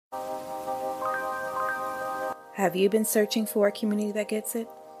Have you been searching for a community that gets it?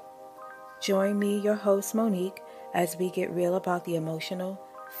 Join me, your host Monique, as we get real about the emotional,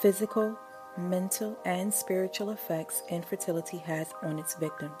 physical, mental, and spiritual effects infertility has on its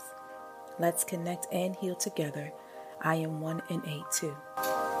victims. Let's connect and heal together. I am 1 in 8 too.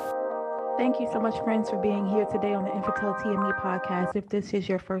 Thank you so much, friends, for being here today on the Infertility and Me podcast. If this is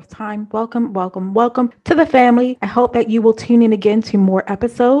your first time, welcome to the family. I hope that you will tune in again to more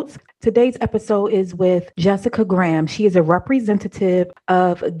episodes. Today's episode is with Jessica Graham. She is a representative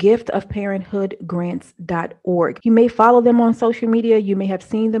of giftofparenthoodgrants.org. You may follow them on social media. You may have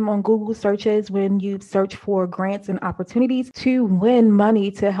seen them on Google searches when you search for grants and opportunities to win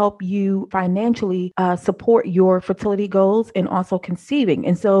money to help you financially support your fertility goals and also conceiving.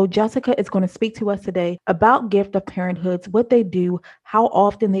 And so Jessica is going to speak to us today about Gift of Parenthoods, what they do, how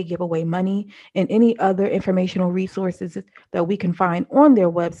often they give away money, and any other informational resources that we can find on their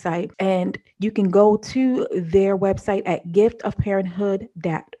website. And you can go to their website at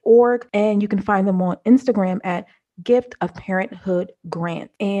giftofparenthood.org, and you can find them on Instagram at Gift of Parenthood Grant.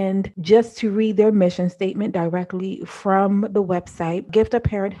 And just to read their mission statement directly from the website, Gift of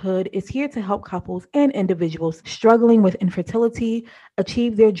Parenthood is here to help couples and individuals struggling with infertility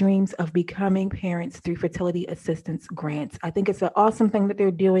achieve their dreams of becoming parents through fertility assistance grants. I think it's an awesome thing that they're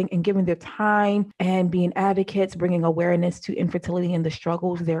doing and giving their time and being advocates, bringing awareness to infertility and the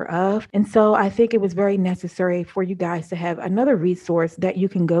struggles thereof. And so I think it was very necessary for you guys to have another resource that you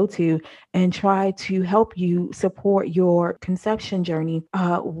can go to and try to help you support your conception journey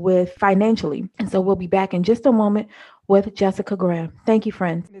with financially. And so we'll be back in just a moment with Jessica Graham. Thank you,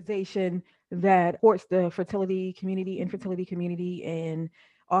 friends. Organization that supports the fertility community, infertility community, and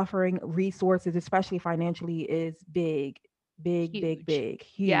offering resources, especially financially, is big.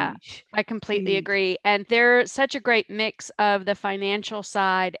 Huge. Yeah, I completely agree. And they're such a great mix of the financial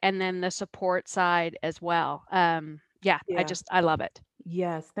side and then the support side as well. I love it.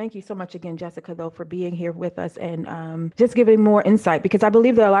 Yes. Thank you so much again, Jessica, though, for being here with us and just giving more insight, because I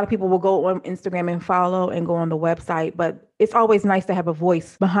believe that a lot of people will go on Instagram and follow and go on the website, but it's always nice to have a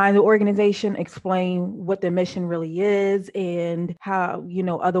voice behind the organization, explain what the mission really is and how,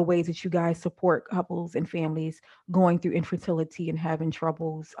 other ways that you guys support couples and families going through infertility and having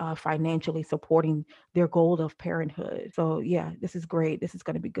troubles financially supporting their goal of parenthood. So yeah, this is great. This is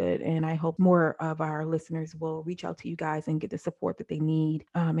going to be good. And I hope more of our listeners will reach out to you guys and get the support that they need.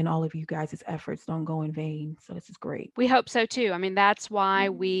 And all of you guys' efforts don't go in vain. So this is great. We hope so too. I mean, that's why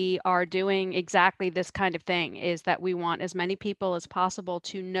we are doing exactly this kind of thing, is that we want as many people as possible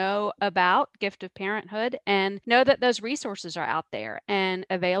to know about Gift of Parenthood and know that those resources are out there and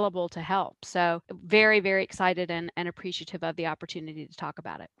available to help. So very, very excited and appreciative of the opportunity to talk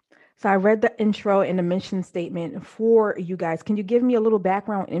about it. So I read the intro and the mission statement for you guys. Can you give me a little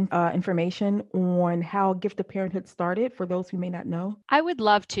background information on how Gift of Parenthood started for those who may not know? I would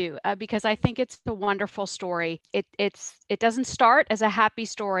love to, because I think it's a wonderful story. It doesn't start as a happy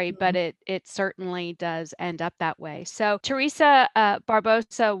story, but it certainly does end up that way. So Teresa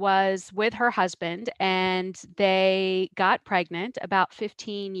Barbosa was with her husband, and they got pregnant about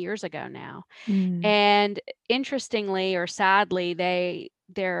 15 years ago now. And interestingly or sadly,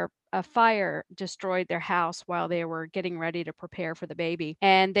 a fire destroyed their house while they were getting ready to prepare for the baby.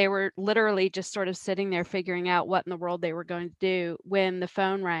 And they were literally just sort of sitting there figuring out what in the world they were going to do when the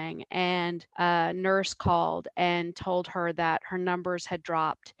phone rang and a nurse called and told her that her numbers had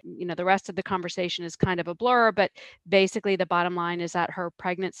dropped. The rest of the conversation is kind of a blur, but basically the bottom line is that her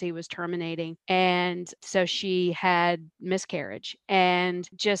pregnancy was terminating. And so she had miscarriage, and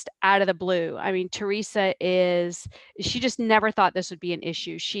just out of the blue. I mean, Teresa she just never thought this would be an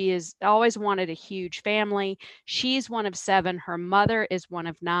issue. She has always wanted a huge family. She's one of 7. Her mother is one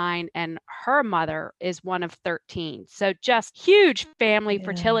of 9, and her mother is one of 13. So just huge family. Yeah.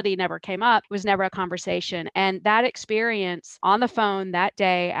 Fertility never came up. It was never a conversation. And that experience on the phone that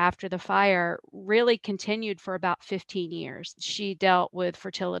day after the fire really continued for about 15 years. She dealt with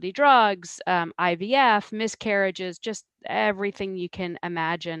fertility drugs, IVF, miscarriages, just everything you can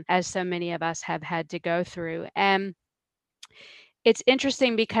imagine, as so many of us have had to go through. And it's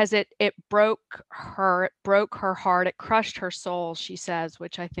interesting because it broke her heart, it crushed her soul, she says,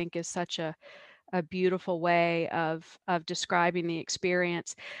 which I think is such a beautiful way of describing the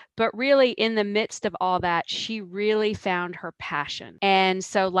experience. But really, in the midst of all that, she really found her passion. And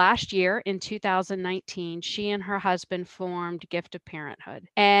so last year in 2019, she and her husband formed Gift of Parenthood.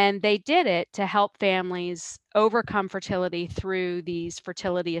 And they did it to help families overcome fertility through these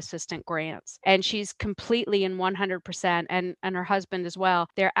fertility assistant grants. And she's completely and 100%, and her husband as well,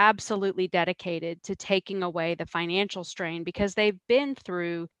 they're absolutely dedicated to taking away the financial strain, because they've been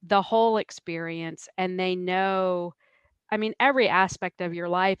through the whole experience experience, and they know, I mean, every aspect of your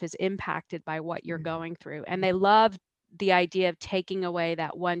life is impacted by what you're going through. And they love the idea of taking away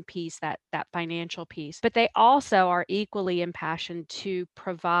that one piece, that financial piece. But they also are equally impassioned to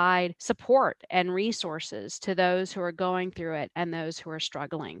provide support and resources to those who are going through it and those who are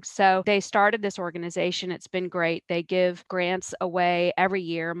struggling. So they started this organization. It's been great. They give grants away every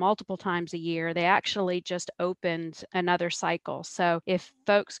year, multiple times a year. They actually just opened another cycle. So if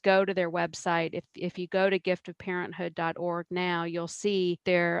folks go to their website, if you go to giftofparenthood.org now, you'll see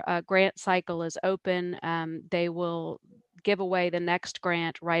their grant cycle is open. They will give away the next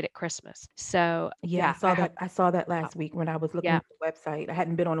grant right at Christmas. So Yeah, I yeah, saw that. I saw that uh, last week when I was looking yeah, at the website. I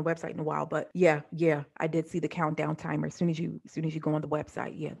hadn't been on the website in a while, but yeah, I did see the countdown timer. As soon as you go on the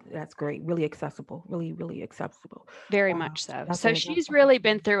website, yeah, that's great. Really accessible. Really accessible. very Wow, much so. that's So a that's she's something. really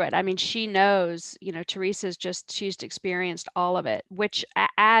been through it. I mean, she knows, Teresa's she's experienced all of it, which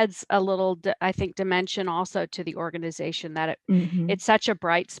adds a little, I think, dimension also to the organization, that Hmm. it's such a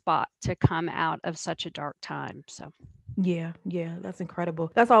bright spot to come out of such a dark time. So. Yeah, that's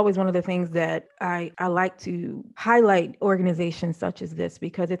incredible. That's always one of the things that I like to highlight organizations such as this,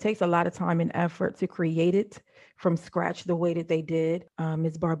 because it takes a lot of time and effort to create it from scratch the way that they did,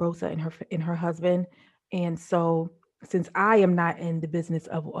 Ms. Barbosa and her husband. And so, since I am not in the business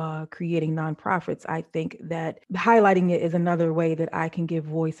of creating nonprofits, I think that highlighting it is another way that I can give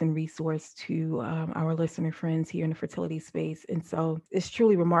voice and resource to our listener friends here in the fertility space. And so it's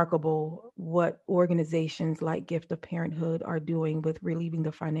truly remarkable what organizations like Gift of Parenthood are doing with relieving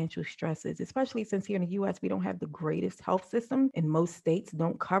the financial stresses, especially since here in the US, we don't have the greatest health system, and most states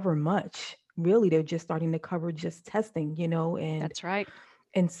don't cover much. Really, they're just starting to cover just testing, and That's right.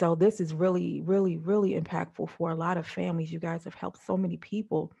 so this is really impactful for a lot of families. You guys have helped so many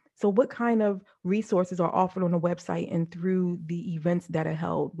people. So what kind of resources are offered on the website and through the events that are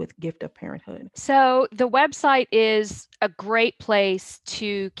held with Gift of Parenthood? So the website is a great place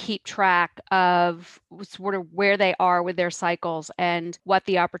to keep track of sort of where they are with their cycles and what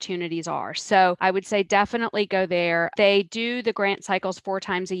the opportunities are. So I would say definitely go there. They do the grant cycles 4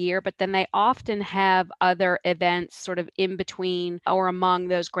 times a year, but then they often have other events sort of in between or among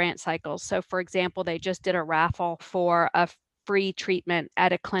those grant cycles. So for example, they just did a raffle for a free treatment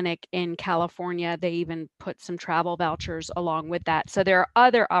at a clinic in California. They even put some travel vouchers along with that. So there are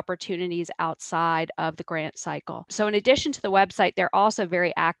other opportunities outside of the grant cycle. So in addition to the website, they're also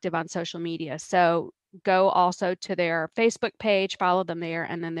very active on social media. So go also to their Facebook page, follow them there,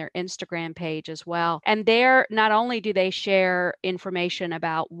 and then their Instagram page as well. And there, not only do they share information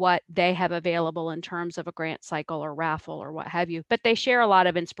about what they have available in terms of a grant cycle or raffle or what have you, but they share a lot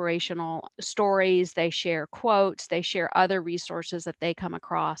of inspirational stories. They share quotes, they share other resources that they come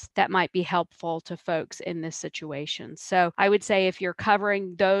across that might be helpful to folks in this situation. So I would say if you're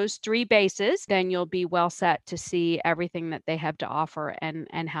covering those 3 bases, then you'll be well set to see everything that they have to offer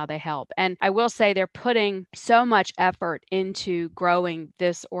and how they help. And I will say they're putting so much effort into growing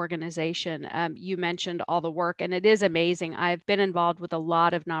this organization. You mentioned all the work, and it is amazing. I've been involved with a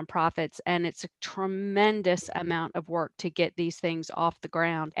lot of nonprofits, and it's a tremendous amount of work to get these things off the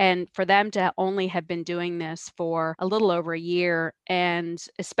ground. And for them to only have been doing this for a little over a year, and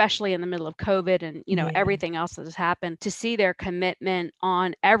especially in the middle of COVID and Yeah. everything else that has happened, to see their commitment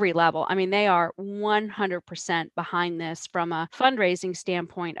on every level. I mean, they are 100% behind this from a fundraising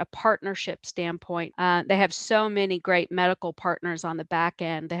standpoint, a partnership standpoint. They have so many great medical partners on the back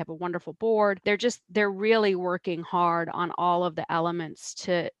end. They have a wonderful board. They're really working hard on all of the elements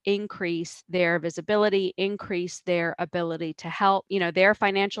to increase their visibility, increase their ability to help, their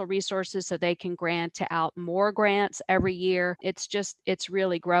financial resources so they can grant out more grants every year. It's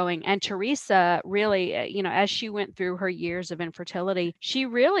really growing. And Teresa really, as she went through her years of infertility, she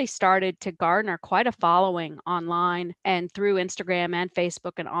really started to garner quite a following online and through Instagram and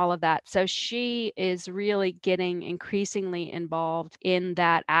Facebook and all of that. So she is really getting increasingly involved in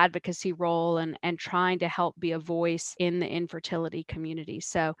that advocacy role and trying to help be a voice in the infertility community.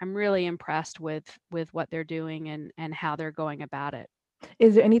 So I'm really impressed with what they're doing and how they're going about it.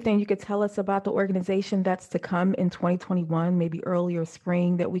 Is there anything you could tell us about the organization that's to come in 2021, maybe earlier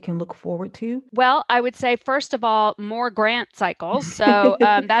spring, that we can look forward to? Well, I would say first of all, more grant cycles. So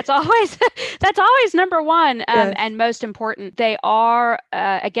that's always that's always number one, Yes. and most important. They are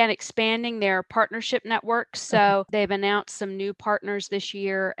again expanding their partnership network. Okay. So they've announced some new partners this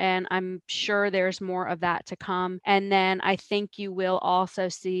year, and I'm sure there's more of that to come. And then I think you will also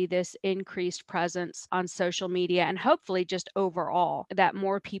see this increased presence on social media, and hopefully just overall that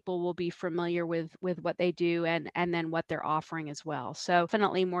more people will be familiar with what they do and then what they're offering as well. So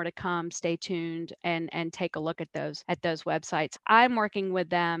definitely more to come. Stay tuned and take a look at those websites. I'm working with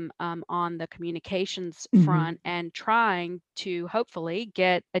them on the communications Mhm. front and trying to hopefully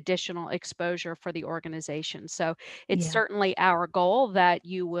get additional exposure for the organization. So it's Yeah. certainly our goal that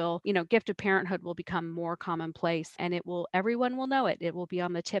you will, gift of parenthood will become more commonplace, and everyone will know it. It will be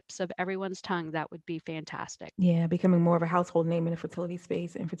on the tips of everyone's tongue. That would be fantastic. Yeah, becoming more of a household name in the fertility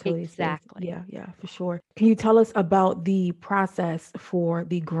space and fertility space. Exactly. Yeah, yeah, for sure. Can you tell us about the process for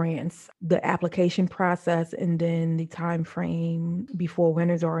the grants, the application process, and then the time frame before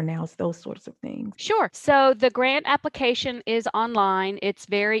winners are announced, those sorts of things? Sure. So the grant application is online. It's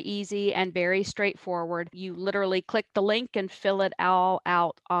very easy and very straightforward. You literally click the link and fill it all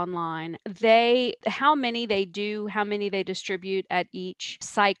out online. How many they do, how many they distribute at each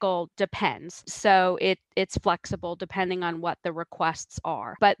cycle depends. So it's flexible depending on what the requests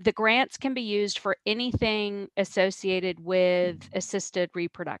are. But the grants can be used for anything associated with assisted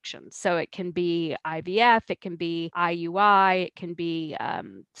reproduction. So it can be IVF, it can be IUI, it can be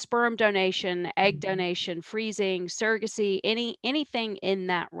sperm donation, egg donation, freezing, surrogacy, anything in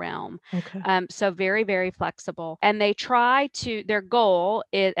that realm. Okay. So very, very flexible. And their goal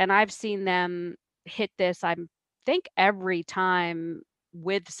is, and I've seen them hit this, I think every time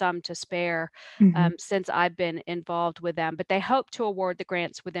with some to spare Mhm. since I've been involved with them, but they hope to award the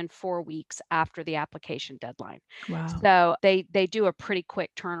grants within 4 weeks after the application deadline. Wow. So they do a pretty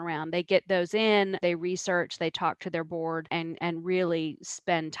quick turnaround. They get those in, they research, they talk to their board and really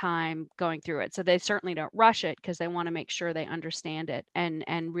spend time going through it. So they certainly don't rush it because they want to make sure they understand it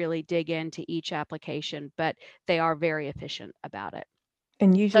and really dig into each application, but they are very efficient about it.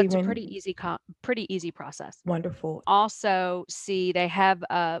 And So usually it's a when pretty easy process. wonderful. Also see they have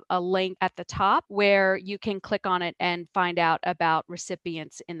a link at the top where you can click on it and find out about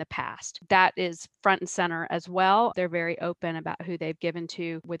recipients in the past. That is front and center as well. They're very open about who they've given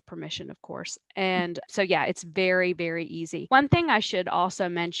to with permission, of course. And so, yeah, it's very, very easy. One thing I should also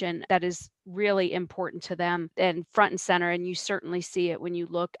mention that is really important to them and front and center, and you certainly see it when you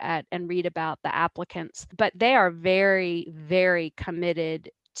look at and read about the applicants, but they are very, very committed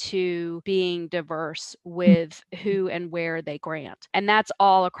to being diverse with who and where they grant. And that's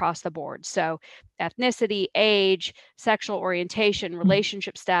all across the board. So, ethnicity, age, sexual orientation, Mhm.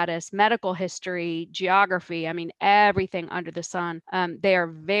 relationship status, medical history, geography, I mean, everything under the sun. They are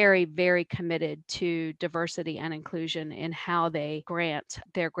very, very committed to diversity and inclusion in how they grant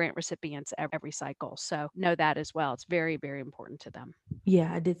their grant recipients every cycle. So, know that as well. It's very, very important to them.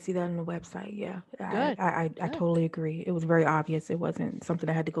 Yeah, I did see that on the website. Yeah, Good. I Good. totally agree. It was very obvious. It wasn't something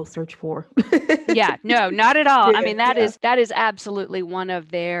I had to go search for. Yeah, no, not at all. I Yeah, mean, yeah. that is absolutely one of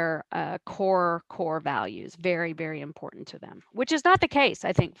their core values. Very, very important to them, which is not the case,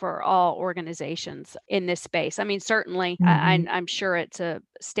 I think, for all organizations in this space. I mean, certainly, Mhm. I'm sure it's a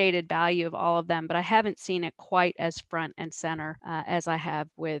stated value of all of them, but I haven't seen it quite as front and center as I have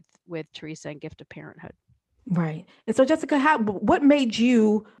with Teresa and Gift of Parenthood. Right. And so, Jessica, what made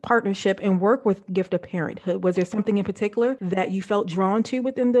you partnership and work with Gift of Parenthood? Was there something in particular that you felt drawn to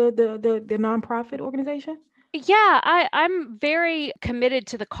within the nonprofit organization? Yeah, I'm very committed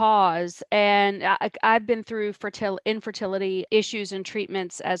to the cause, and I've been through infertility issues and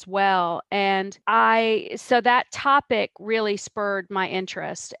treatments as well. And so that topic really spurred my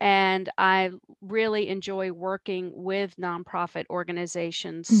interest, and I really enjoy working with nonprofit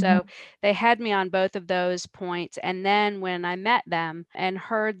organizations. Mhm. So they had me on both of those points. And then when I met them and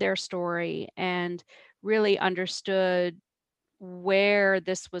heard their story and really understood where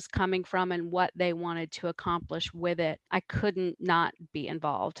this was coming from and what they wanted to accomplish with it, I couldn't not be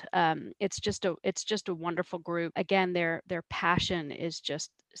involved. It's just a wonderful group. Again, their passion is just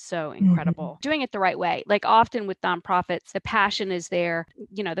so Mhm. incredible. Doing it the right way. Like often with nonprofits, the passion is there.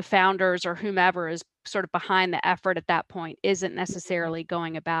 The founders or whomever is sort of behind the effort at that point isn't Mhm. necessarily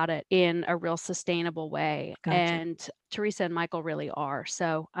going about it in a real sustainable way. Gotcha. And Teresa and Michael really are.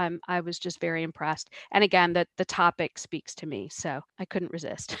 So I was just very impressed. And again, the topic speaks to me, so I couldn't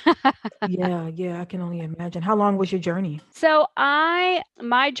resist. Yeah, yeah, I can only imagine. How long was your journey? So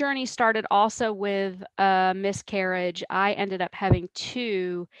my journey started also with a miscarriage. I ended up having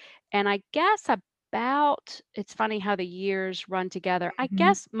two, and I guess it's funny how the years run together. I Mhm.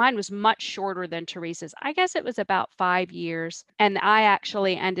 guess mine was much shorter than Teresa's. I guess it was about 5 years, and I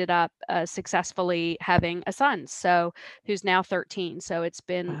actually ended up successfully having a son, so who's now 13. So it's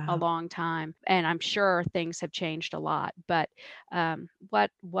been a Wow. long time, and I'm sure things have changed a lot. But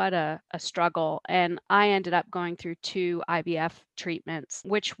what a struggle. And I ended up going through two IVF treatments,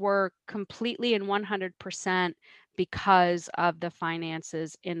 which were completely and 100% because of the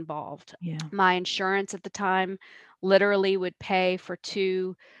finances involved. Yeah. My insurance at the time literally would pay for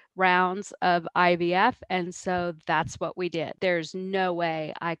two rounds of IVF. And so that's what we did. There's no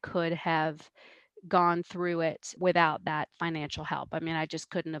way I could have gone through it without that financial help. I mean, I just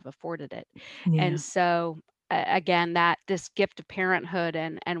couldn't have afforded it. And Yeah. so again, that this gift of parenthood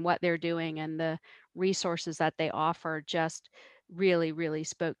and what they're doing and the resources that they offer just really, really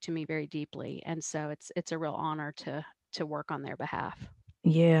spoke to me very deeply. And so it's a real honor to work on their behalf.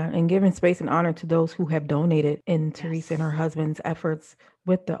 Yeah, and giving space and honor to those who have donated in Teresa and her Yes. husband's efforts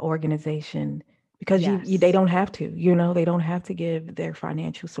with the organization because they Yes. don't have to, they don't have to give their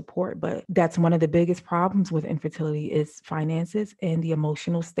financial support, but that's one of the biggest problems with infertility is finances and the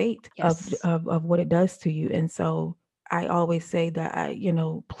emotional state of Yes. of what it does to you. And so I always say that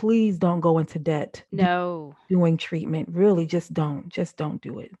please don't go into debt No. doing treatment. Really, just don't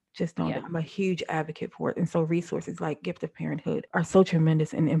do it. Just don't. Yeah. I'm a huge advocate for it. And so resources like Gift of Parenthood are so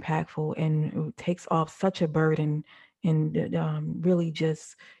tremendous and impactful, and it takes off such a burden and really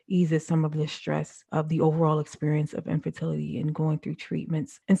just eases some of the stress of the overall experience of infertility and going through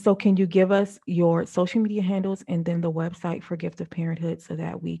treatments. And so can you give us your social media handles and then the website for Gift of Parenthood so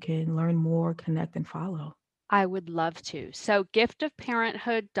that we can learn more, connect, and follow? I would love to. So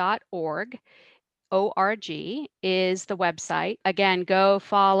giftofparenthood.org. ORG is the website. Again, go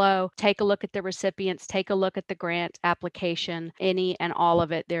follow, take a look at the recipients, take a look at the grant application, any and all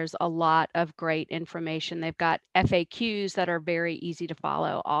of it. There's a lot of great information. They've got FAQs that are very easy to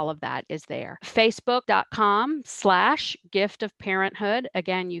follow. All of that is there. Facebook.com/gift of parenthood.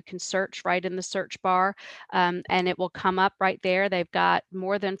 Again, you can search right in the search bar and it will come up right there. They've got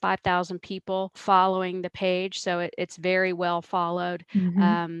more than 5,000 people following the page. So it's very well followed.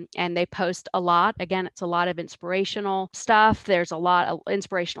 And they post a lot. Again, it's a lot of inspirational stuff. There's a lot of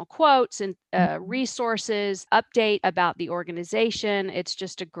inspirational quotes and resources, update about the organization. It's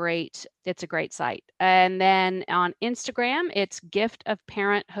just a great site. And then on Instagram, it's Gift of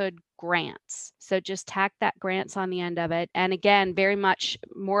Parenthood Grants. So just tack that grants on the end of it. And again, very much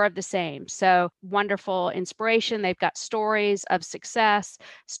more of the same. So wonderful inspiration. They've got stories of success,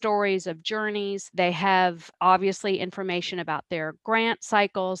 stories of journeys. They have obviously information about their grant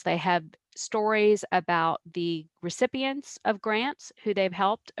cycles. They have stories about the recipients of grants who they've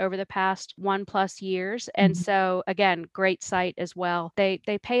helped over the past 1+ years. And so again, great site as well. They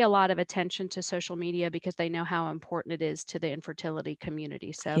pay a lot of attention to social media because they know how important it is to the infertility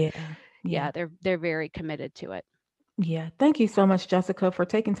community. So Yeah. they're very committed to it. Yeah. Thank you so much, Jessica, for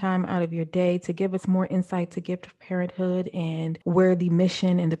taking time out of your day to give us more insight to Gift of Parenthood and where the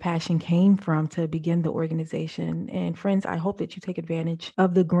mission and the passion came from to begin the organization. And friends, I hope that you take advantage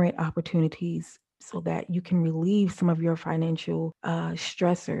of the grant opportunities so that you can relieve some of your financial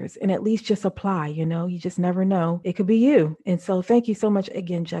stressors and at least just apply. You just never know. It could be you. And so thank you so much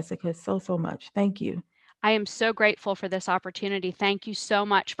again, Jessica, so much. Thank you. I am so grateful for this opportunity. Thank you so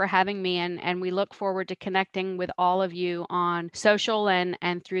much for having me. And we look forward to connecting with all of you on social and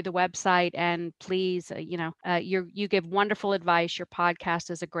through the website. And please, you give wonderful advice. Your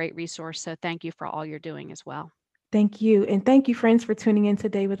podcast is a great resource. So thank you for all you're doing as well. Thank you. And thank you, friends, for tuning in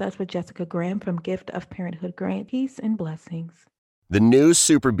today with us with Jessica Graham from Gift of Parenthood Grant. Peace and blessings. The new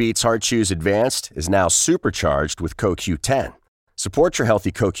Super Beats Heart Chews Advanced is now supercharged with CoQ10. Support your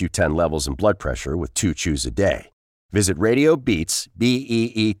healthy CoQ10 levels and blood pressure with 2 chews a day. Visit RadioBeats,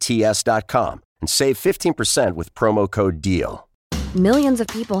 BEETS.com and save 15% with promo code DEAL. Millions of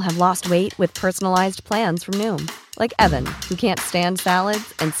people have lost weight with personalized plans from Noom. Like Evan, who can't stand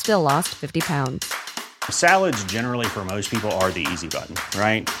salads and still lost 50 pounds. Salads generally for most people are the easy button,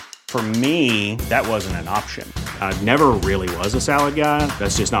 right? For me, that wasn't an option. I never really was a salad guy.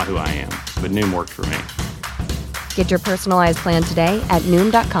 That's just not who I am. But Noom worked for me. Get your personalized plan today at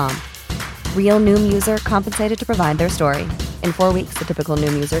Noom.com. Real Noom user compensated to provide their story. In 4 weeks, the typical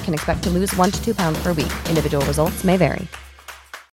Noom user can expect to lose 1 to 2 pounds per week. Individual results may vary.